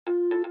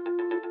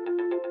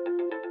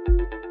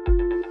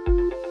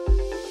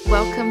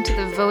welcome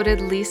to the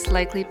Voted Least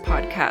Likely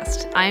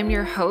podcast. I am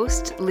your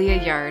host,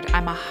 Leah Yard.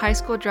 I'm a high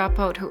school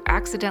dropout who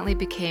accidentally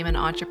became an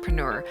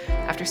entrepreneur.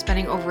 After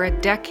spending over a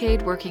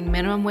decade working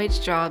minimum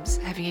wage jobs,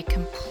 having a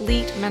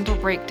complete mental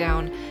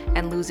breakdown,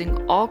 and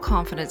losing all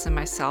confidence in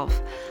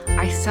myself,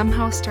 I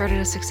somehow started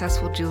a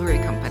successful jewelry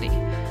company.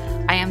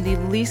 I am the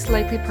least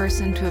likely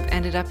person to have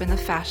ended up in the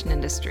fashion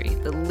industry,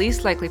 the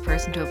least likely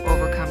person to have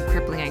overcome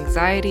crippling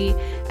anxiety,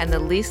 and the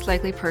least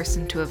likely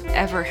person to have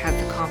ever had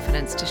the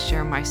confidence to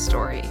share my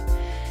story.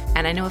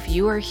 And I know if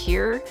you are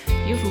here,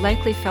 you've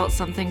likely felt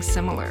something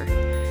similar.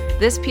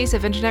 This piece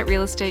of internet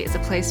real estate is a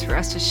place for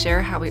us to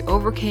share how we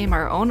overcame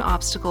our own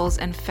obstacles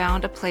and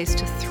found a place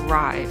to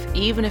thrive,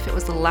 even if it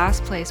was the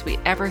last place we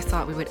ever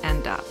thought we would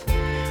end up.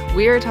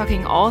 We are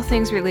talking all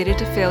things related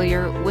to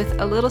failure with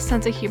a little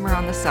sense of humor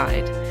on the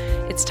side.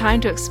 It's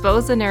time to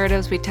expose the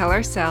narratives we tell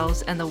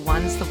ourselves and the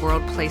ones the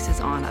world places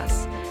on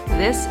us.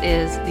 This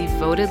is the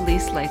Voted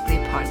Least Likely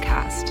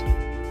podcast.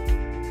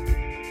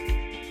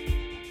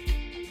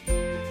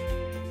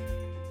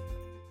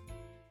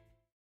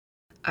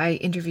 I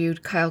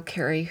interviewed Kyle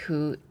Carey,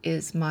 who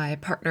is my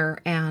partner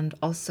and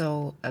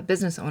also a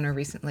business owner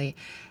recently,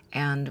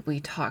 and we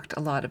talked a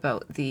lot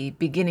about the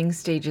beginning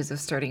stages of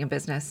starting a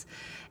business.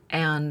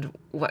 And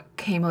what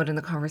came out in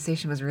the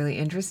conversation was really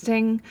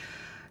interesting.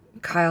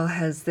 Kyle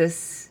has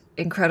this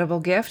incredible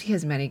gift. He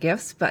has many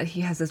gifts, but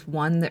he has this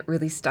one that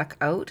really stuck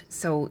out.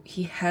 So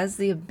he has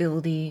the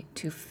ability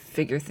to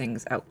figure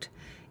things out.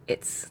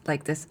 It's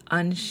like this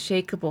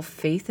unshakable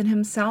faith in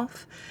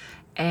himself.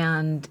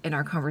 And in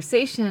our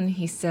conversation,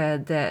 he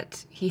said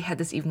that he had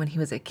this even when he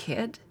was a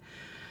kid.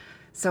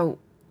 So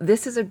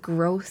this is a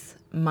growth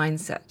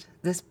mindset,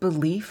 this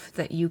belief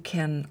that you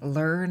can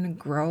learn,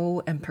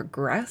 grow, and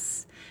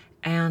progress.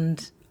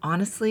 And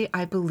honestly,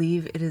 I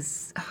believe it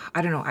is,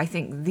 I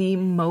think the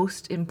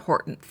most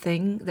important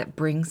thing that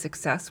brings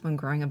success when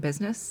growing a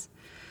business.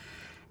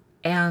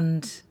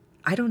 And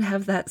I don't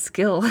have that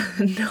skill,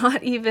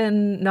 not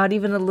even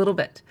a little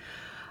bit.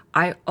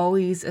 I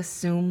always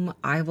assume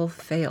I will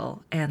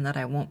fail and that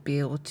I won't be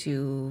able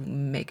to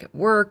make it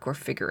work or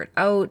figure it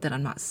out, that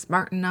I'm not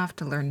smart enough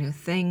to learn new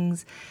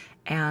things.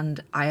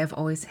 And I have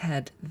always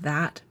had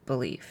that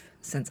belief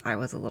since I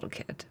was a little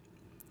kid.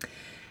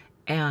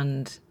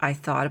 And I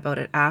thought about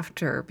it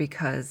after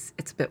because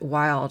it's a bit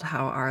wild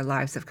how our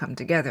lives have come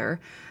together.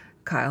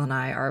 Kyle and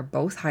I are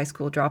both high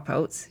school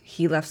dropouts.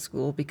 He left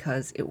school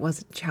because it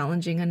wasn't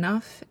challenging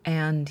enough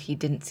and he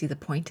didn't see the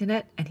point in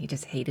it and he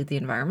just hated the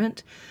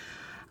environment.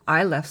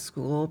 I left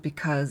school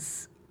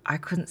because I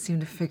couldn't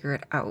seem to figure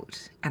it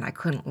out and I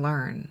couldn't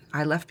learn.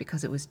 I left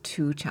because it was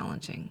too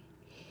challenging.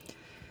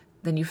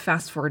 Then you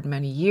fast forward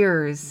many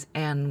years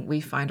and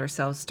we find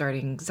ourselves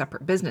starting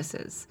separate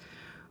businesses.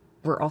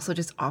 We're also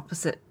just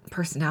opposite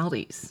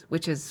personalities,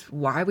 which is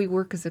why we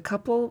work as a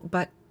couple,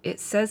 but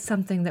it says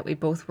something that we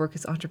both work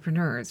as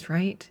entrepreneurs,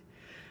 right?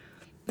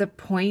 The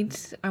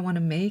point I want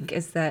to make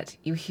is that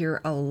you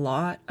hear a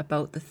lot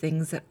about the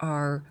things that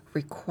are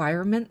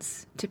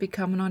requirements to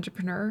become an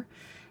entrepreneur,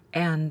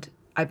 and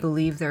I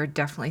believe there are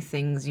definitely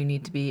things you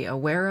need to be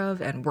aware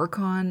of and work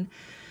on,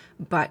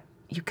 but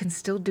you can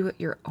still do it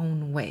your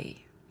own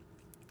way.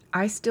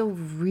 I still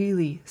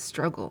really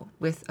struggle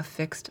with a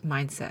fixed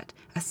mindset,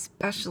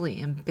 especially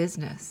in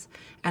business.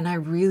 And I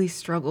really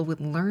struggle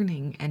with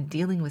learning and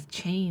dealing with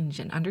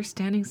change and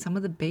understanding some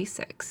of the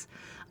basics.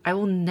 I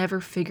will never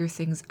figure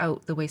things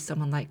out the way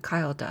someone like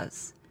Kyle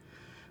does.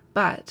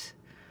 But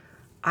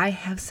I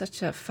have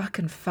such a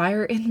fucking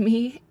fire in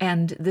me,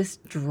 and this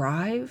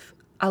drive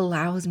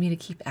allows me to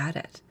keep at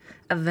it.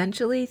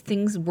 Eventually,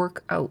 things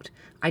work out.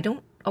 I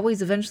don't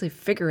always eventually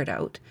figure it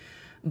out,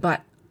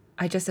 but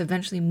I just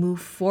eventually move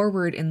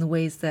forward in the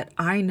ways that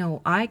I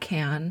know I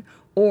can,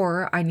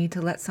 or I need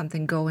to let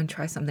something go and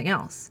try something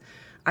else.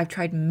 I've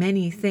tried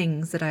many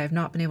things that I have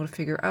not been able to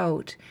figure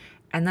out,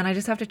 and then I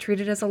just have to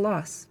treat it as a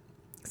loss.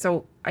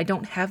 So I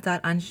don't have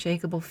that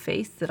unshakable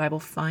faith that I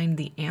will find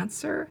the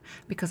answer,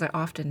 because I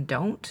often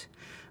don't,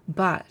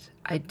 but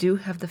I do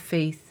have the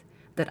faith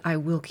that I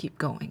will keep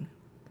going.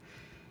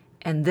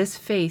 And this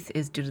faith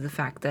is due to the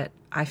fact that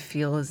I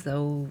feel as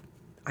though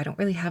I don't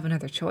really have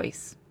another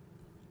choice.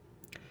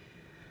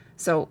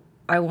 So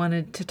I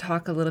wanted to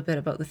talk a little bit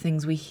about the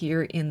things we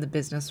hear in the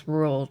business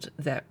world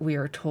that we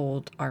are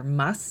told are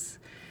musts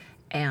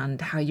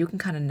and how you can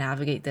kind of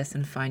navigate this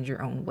and find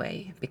your own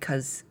way,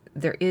 because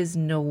there is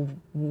no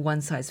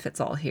one size fits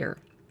all here.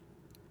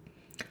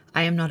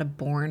 I am not a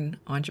born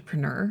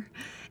entrepreneur,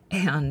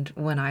 and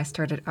when I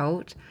started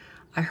out,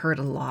 I heard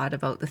a lot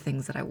about the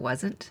things that I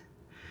wasn't.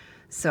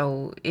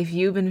 So if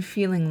you've been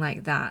feeling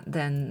like that,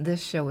 then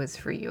this show is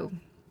for you.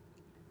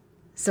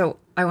 So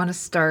I want to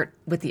start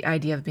with the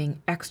idea of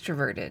being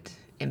extroverted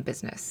in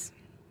business.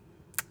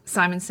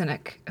 Simon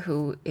Sinek,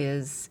 who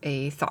is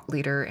a thought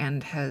leader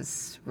and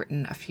has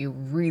written a few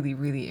really,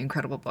 really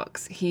incredible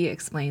books, he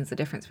explains the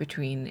difference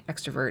between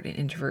extrovert and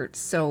introvert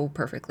so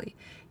perfectly.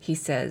 He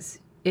says,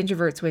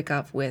 introverts wake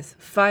up with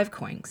 5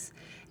 coins,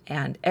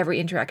 and every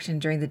interaction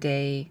during the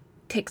day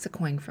takes a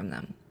coin from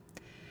them.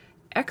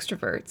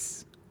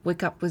 Extroverts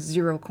wake up with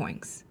 0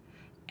 coins,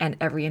 and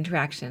every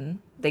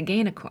interaction, they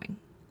gain a coin.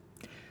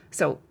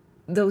 So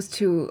those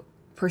two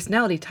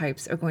personality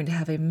types are going to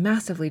have a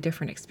massively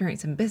different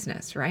experience in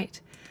business, right?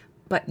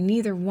 But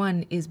neither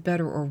one is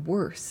better or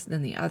worse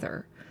than the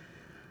other.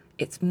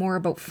 It's more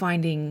about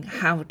finding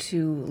how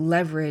to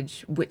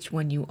leverage which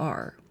one you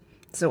are.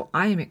 So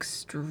I am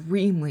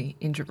extremely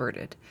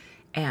introverted.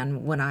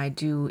 And when I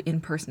do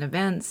in-person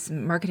events,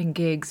 marketing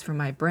gigs for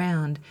my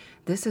brand,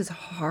 this is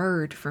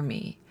hard for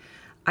me.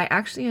 I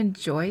actually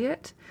enjoy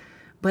it,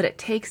 but it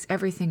takes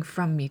everything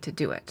from me to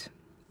do it.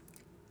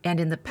 And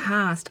in the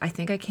past, I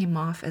think I came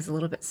off as a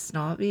little bit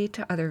snobby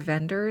to other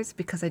vendors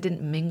because I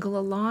didn't mingle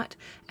a lot.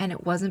 And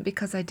it wasn't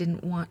because I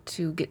didn't want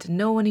to get to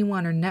know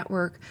anyone or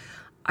network.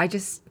 I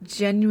just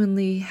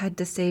genuinely had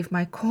to save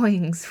my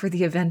coins for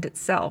the event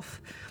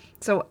itself.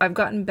 So I've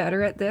gotten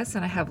better at this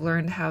and I have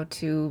learned how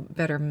to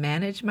better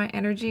manage my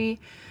energy.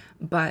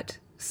 But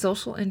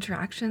social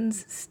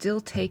interactions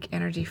still take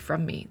energy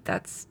from me.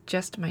 That's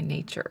just my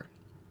nature.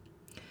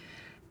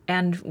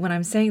 And when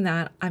I'm saying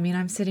that, I mean,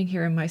 I'm sitting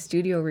here in my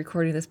studio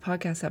recording this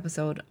podcast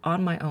episode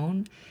on my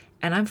own,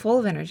 and I'm full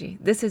of energy.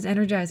 This is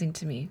energizing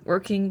to me.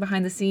 Working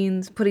behind the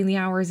scenes, putting the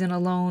hours in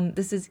alone,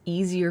 this is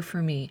easier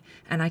for me.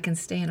 And I can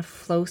stay in a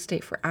flow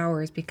state for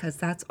hours because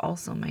that's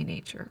also my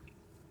nature.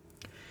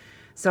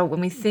 So when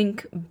we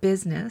think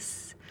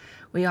business,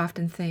 we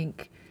often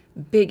think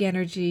big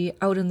energy,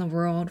 out in the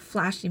world,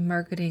 flashy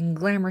marketing,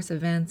 glamorous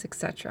events,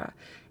 etc.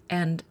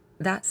 And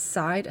that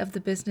side of the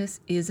business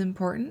is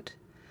important.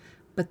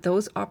 But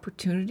those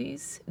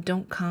opportunities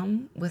don't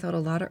come without a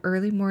lot of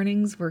early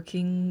mornings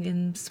working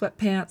in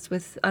sweatpants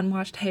with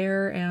unwashed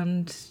hair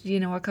and,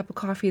 a cup of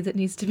coffee that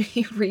needs to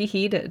be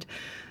reheated.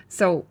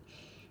 So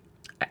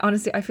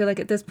honestly, I feel like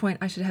at this point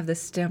I should have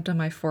this stamped on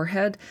my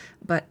forehead,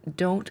 but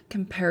don't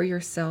compare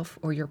yourself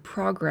or your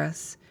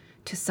progress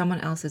to someone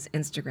else's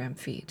Instagram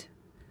feed.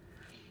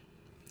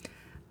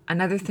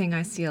 Another thing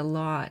I see a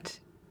lot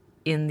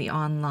in the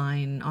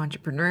online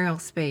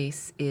entrepreneurial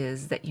space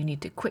is that you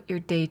need to quit your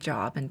day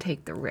job and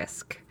take the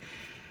risk.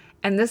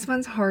 And this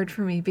one's hard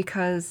for me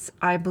because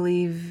I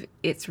believe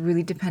it's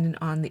really dependent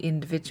on the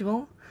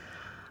individual.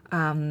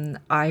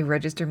 I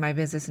registered my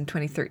business in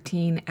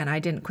 2013 and I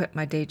didn't quit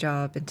my day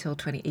job until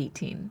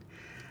 2018.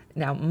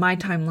 Now, my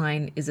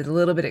timeline is a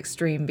little bit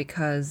extreme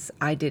because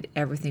I did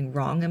everything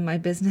wrong in my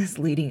business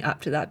leading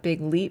up to that big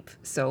leap.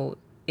 So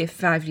if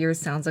 5 years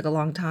sounds like a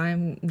long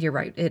time, you're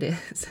right, it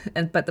is.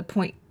 But the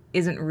point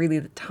isn't really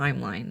the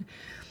timeline.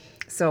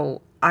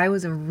 So I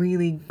was a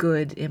really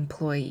good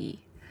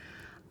employee.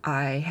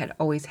 I had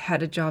always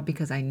had a job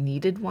because I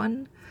needed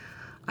one.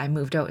 I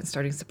moved out and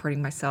started supporting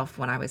myself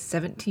when I was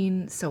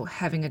 17. So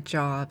having a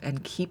job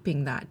and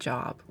keeping that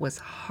job was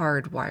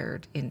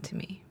hardwired into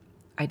me.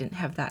 I didn't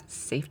have that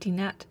safety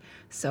net.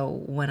 So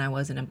when I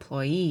was an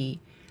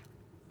employee,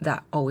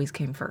 that always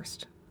came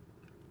first.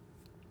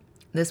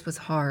 This was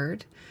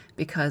hard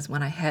because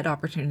when I had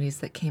opportunities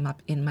that came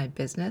up in my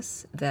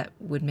business that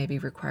would maybe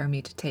require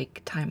me to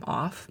take time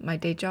off my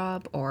day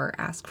job or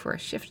ask for a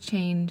shift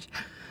change,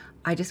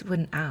 I just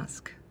wouldn't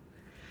ask.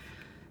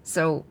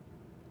 So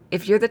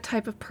if you're the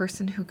type of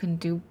person who can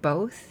do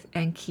both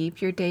and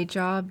keep your day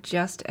job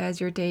just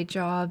as your day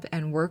job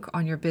and work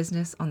on your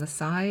business on the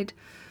side,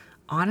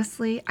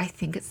 honestly, I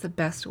think it's the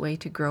best way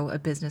to grow a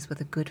business with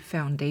a good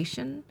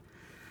foundation.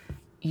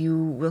 You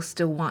will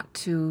still want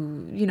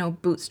to,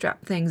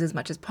 bootstrap things as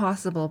much as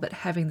possible, but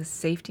having the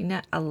safety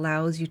net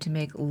allows you to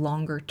make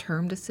longer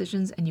term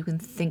decisions and you can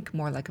think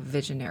more like a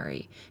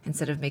visionary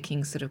instead of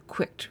making sort of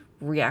quick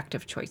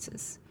reactive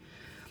choices.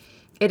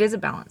 It is a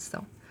balance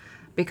though,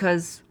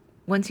 because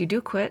once you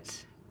do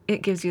quit,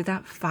 it gives you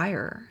that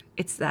fire.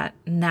 It's that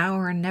now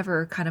or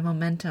never kind of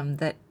momentum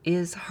that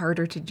is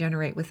harder to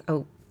generate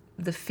without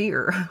the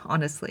fear,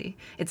 honestly.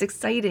 It's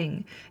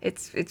exciting.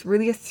 It's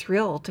really a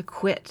thrill to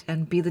quit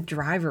and be the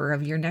driver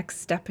of your next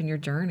step in your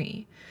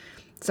journey.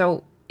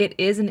 So it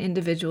is an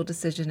individual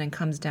decision and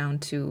comes down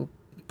to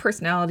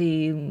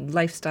personality,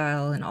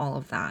 lifestyle, and all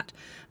of that.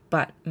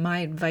 But my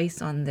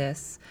advice on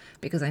this,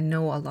 because I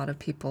know a lot of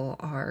people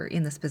are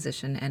in this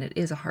position and it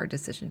is a hard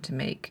decision to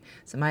make.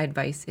 So my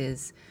advice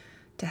is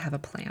to have a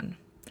plan.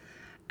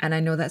 And I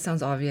know that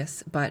sounds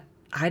obvious, but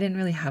I didn't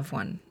really have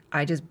one.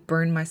 I just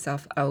burned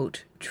myself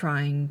out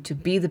trying to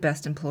be the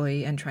best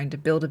employee and trying to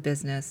build a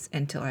business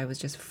until I was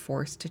just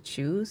forced to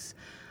choose.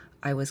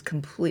 I was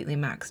completely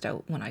maxed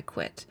out when I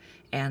quit.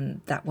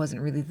 And that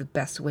wasn't really the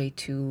best way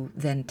to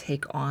then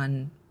take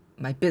on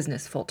my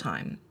business full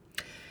time.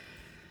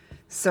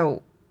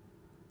 So,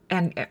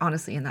 and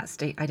honestly, in that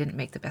state, I didn't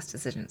make the best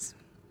decisions.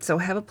 So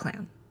have a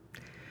plan.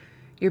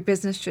 Your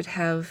business should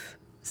have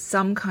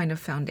some kind of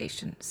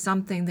foundation,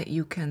 something that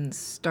you can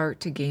start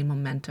to gain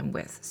momentum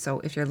with. So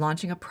if you're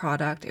launching a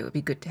product, it would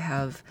be good to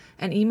have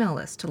an email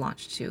list to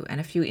launch to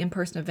and a few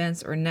in-person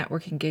events or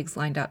networking gigs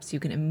lined up so you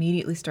can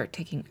immediately start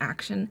taking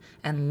action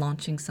and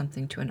launching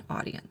something to an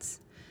audience.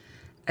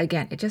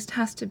 Again, it just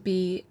has to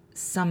be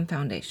some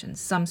foundation,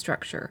 some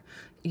structure.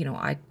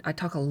 I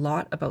talk a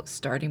lot about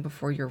starting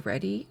before you're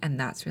ready, and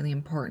that's really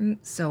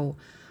important. So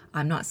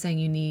I'm not saying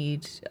you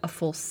need a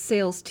full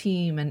sales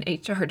team and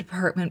HR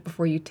department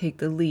before you take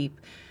the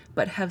leap,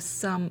 but have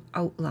some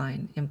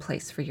outline in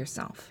place for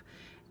yourself.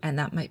 And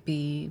that might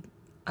be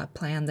a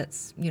plan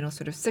that's,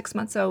 sort of 6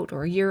 months out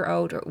or a year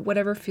out or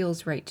whatever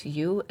feels right to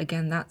you.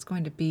 Again, that's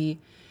going to be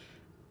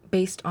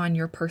based on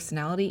your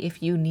personality.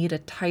 If you need a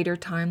tighter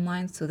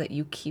timeline so that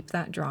you keep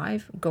that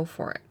drive, go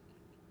for it.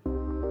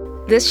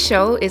 This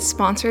show is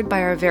sponsored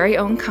by our very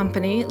own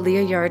company,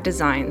 Leah Yard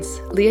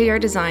Designs. Leah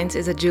Yard Designs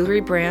is a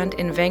jewelry brand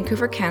in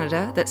Vancouver,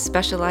 Canada that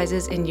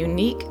specializes in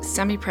unique,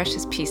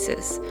 semi-precious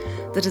pieces.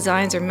 The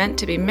designs are meant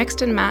to be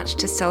mixed and matched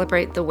to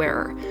celebrate the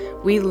wearer.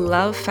 We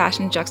love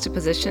fashion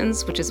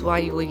juxtapositions, which is why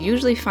you will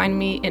usually find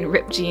me in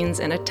ripped jeans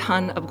and a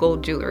ton of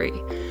gold jewelry.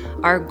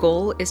 Our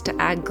goal is to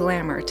add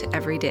glamour to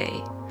every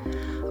day.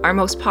 Our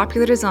most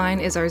popular design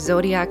is our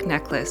Zodiac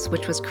necklace,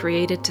 which was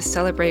created to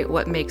celebrate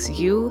what makes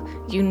you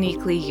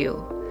uniquely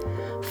you.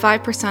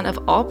 5% of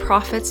all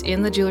profits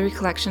in the jewelry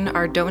collection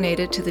are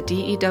donated to the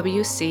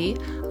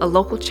DEWC, a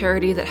local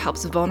charity that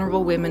helps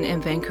vulnerable women in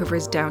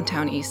Vancouver's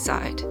downtown east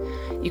side.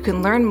 You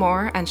can learn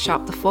more and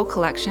shop the full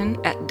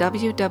collection at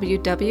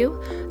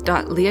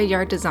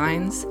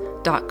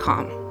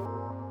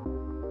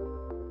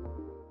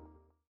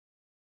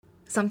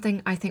www.leahyarddesigns.com.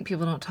 Something I think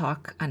people don't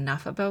talk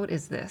enough about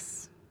is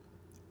this.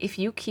 If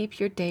you keep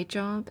your day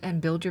job and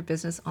build your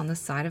business on the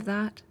side of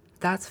that,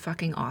 that's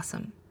fucking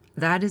awesome.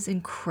 That is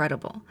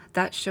incredible.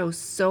 That shows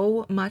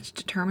so much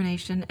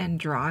determination and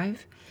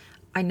drive.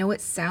 I know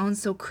it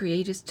sounds so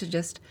courageous to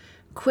just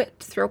quit,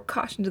 throw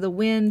caution to the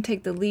wind,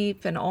 take the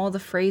leap, and all the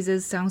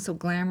phrases sound so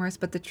glamorous,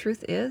 but the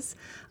truth is,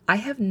 I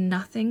have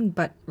nothing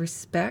but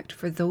respect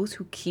for those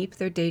who keep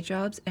their day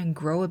jobs and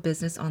grow a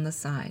business on the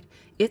side.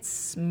 It's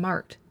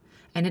smart,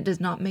 and it does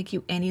not make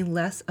you any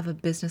less of a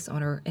business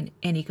owner in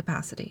any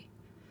capacity.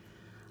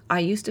 I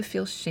used to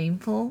feel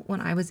shameful when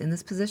I was in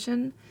this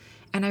position,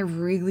 and I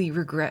really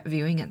regret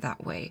viewing it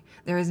that way.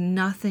 There is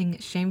nothing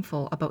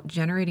shameful about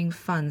generating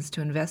funds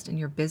to invest in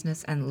your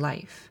business and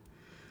life.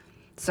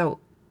 So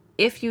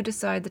if you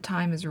decide the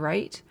time is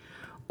right,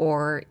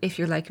 or if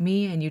you're like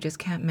me and you just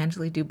can't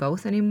mentally do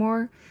both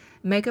anymore,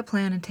 make a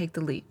plan and take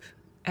the leap.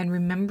 And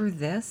remember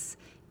this,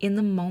 in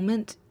the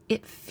moment,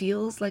 it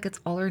feels like it's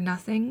all or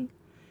nothing,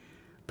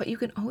 but you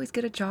can always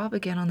get a job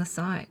again on the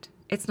side.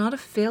 It's not a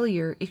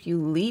failure if you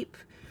leap,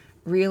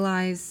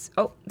 realize,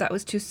 oh, that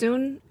was too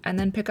soon, and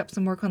then pick up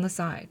some work on the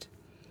side.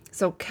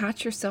 So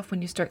catch yourself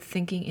when you start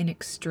thinking in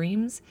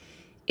extremes.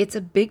 It's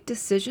a big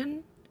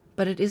decision,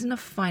 but it isn't a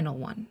final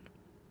one.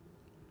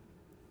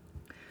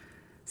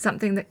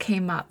 Something that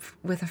came up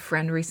with a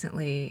friend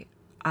recently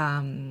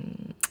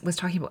was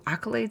talking about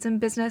accolades in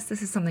business.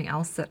 This is something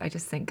else that I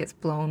just think gets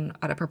blown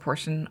out of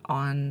proportion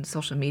on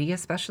social media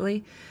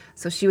especially.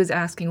 So she was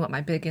asking what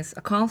my biggest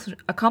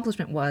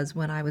accomplishment was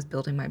when I was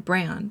building my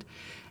brand.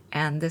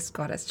 And this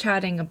got us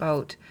chatting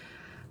about,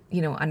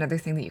 another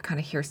thing that you kind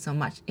of hear so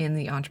much in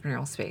the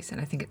entrepreneurial space.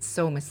 And I think it's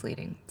so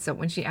misleading. So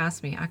when she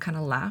asked me, I kind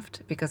of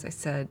laughed because I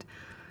said,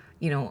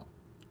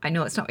 I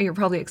know it's not what you're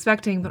probably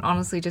expecting, but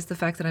honestly, just the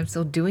fact that I'm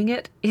still doing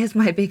it is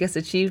my biggest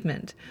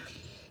achievement.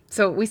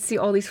 So we see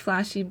all these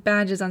flashy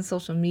badges on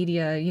social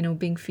media,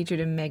 being featured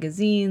in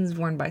magazines,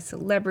 worn by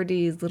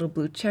celebrities, little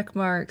blue check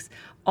marks.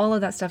 All of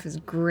that stuff is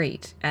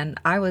great. And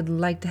I would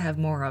like to have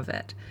more of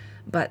it.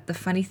 But the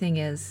funny thing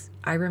is,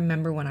 I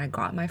remember when I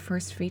got my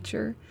first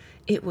feature,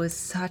 it was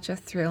such a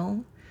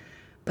thrill,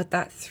 but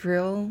that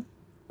thrill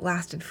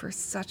lasted for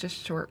such a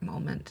short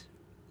moment.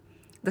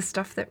 The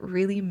stuff that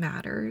really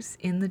matters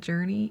in the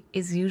journey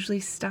is usually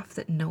stuff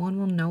that no one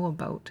will know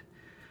about.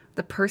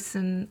 The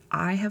person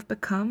I have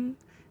become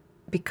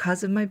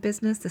because of my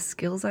business, the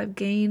skills I've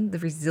gained, the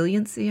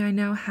resiliency I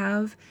now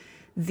have,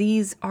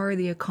 these are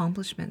the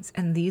accomplishments,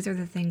 and these are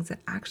the things that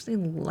actually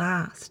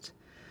last.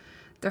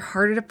 They're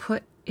harder to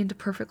put into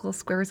perfect little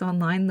squares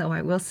online, though,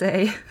 I will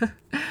say.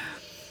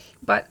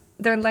 But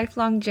they're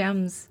lifelong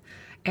gems,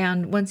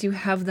 and once you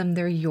have them,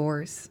 they're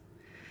yours.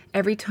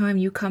 Every time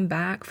you come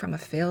back from a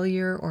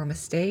failure or a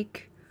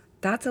mistake,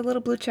 that's a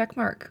little blue check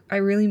mark. I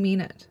really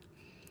mean it.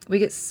 We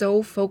get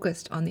so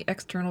focused on the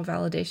external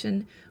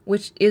validation,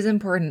 which is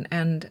important.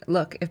 And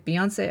look, if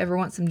Beyoncé ever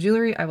wants some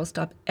jewelry, I will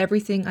stop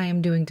everything I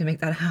am doing to make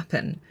that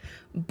happen.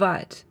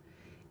 But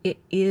it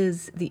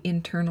is the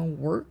internal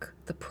work,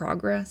 the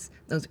progress,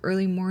 those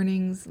early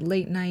mornings,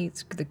 late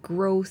nights, the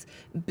growth,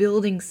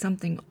 building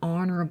something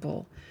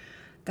honorable.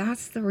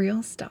 That's the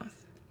real stuff.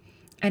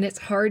 And it's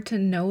hard to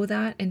know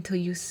that until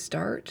you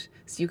start,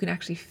 so you can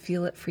actually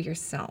feel it for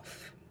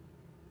yourself.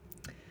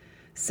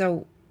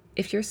 So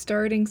if you're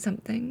starting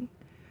something,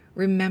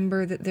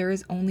 remember that there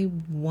is only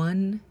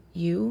one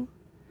you.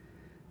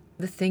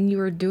 The thing you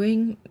are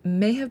doing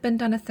may have been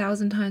done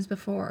 1,000 times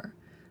before,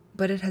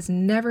 but it has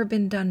never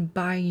been done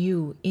by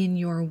you in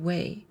your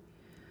way.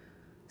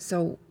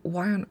 So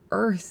why on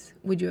earth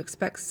would you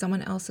expect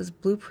someone else's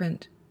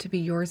blueprint to be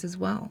yours as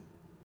well?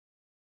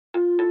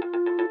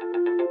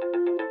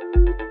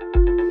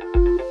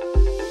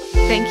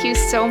 Thank you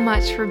so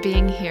much for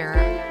being here.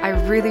 I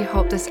really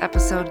hope this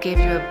episode gave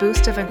you a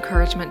boost of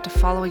encouragement to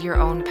follow your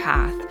own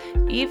path,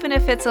 even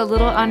if it's a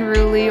little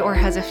unruly or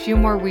has a few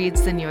more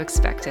weeds than you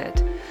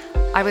expected.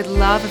 I would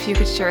love if you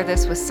could share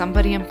this with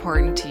somebody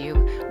important to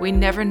you. We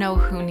never know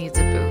who needs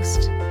a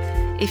boost.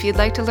 If you'd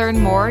like to learn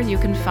more, you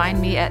can find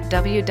me at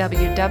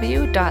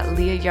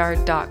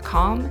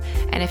www.leahyard.com.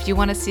 And if you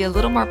want to see a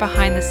little more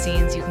behind the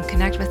scenes, you can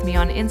connect with me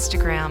on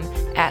Instagram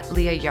at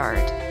Leahyard.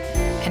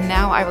 And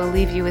now I will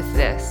leave you with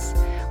this.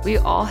 We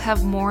all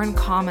have more in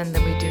common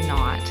than we do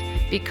not.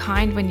 Be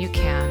kind when you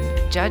can,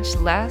 judge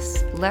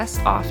less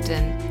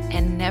often,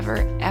 and never,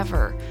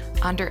 ever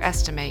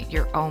underestimate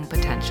your own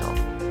potential.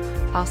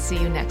 I'll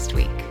see you next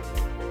week.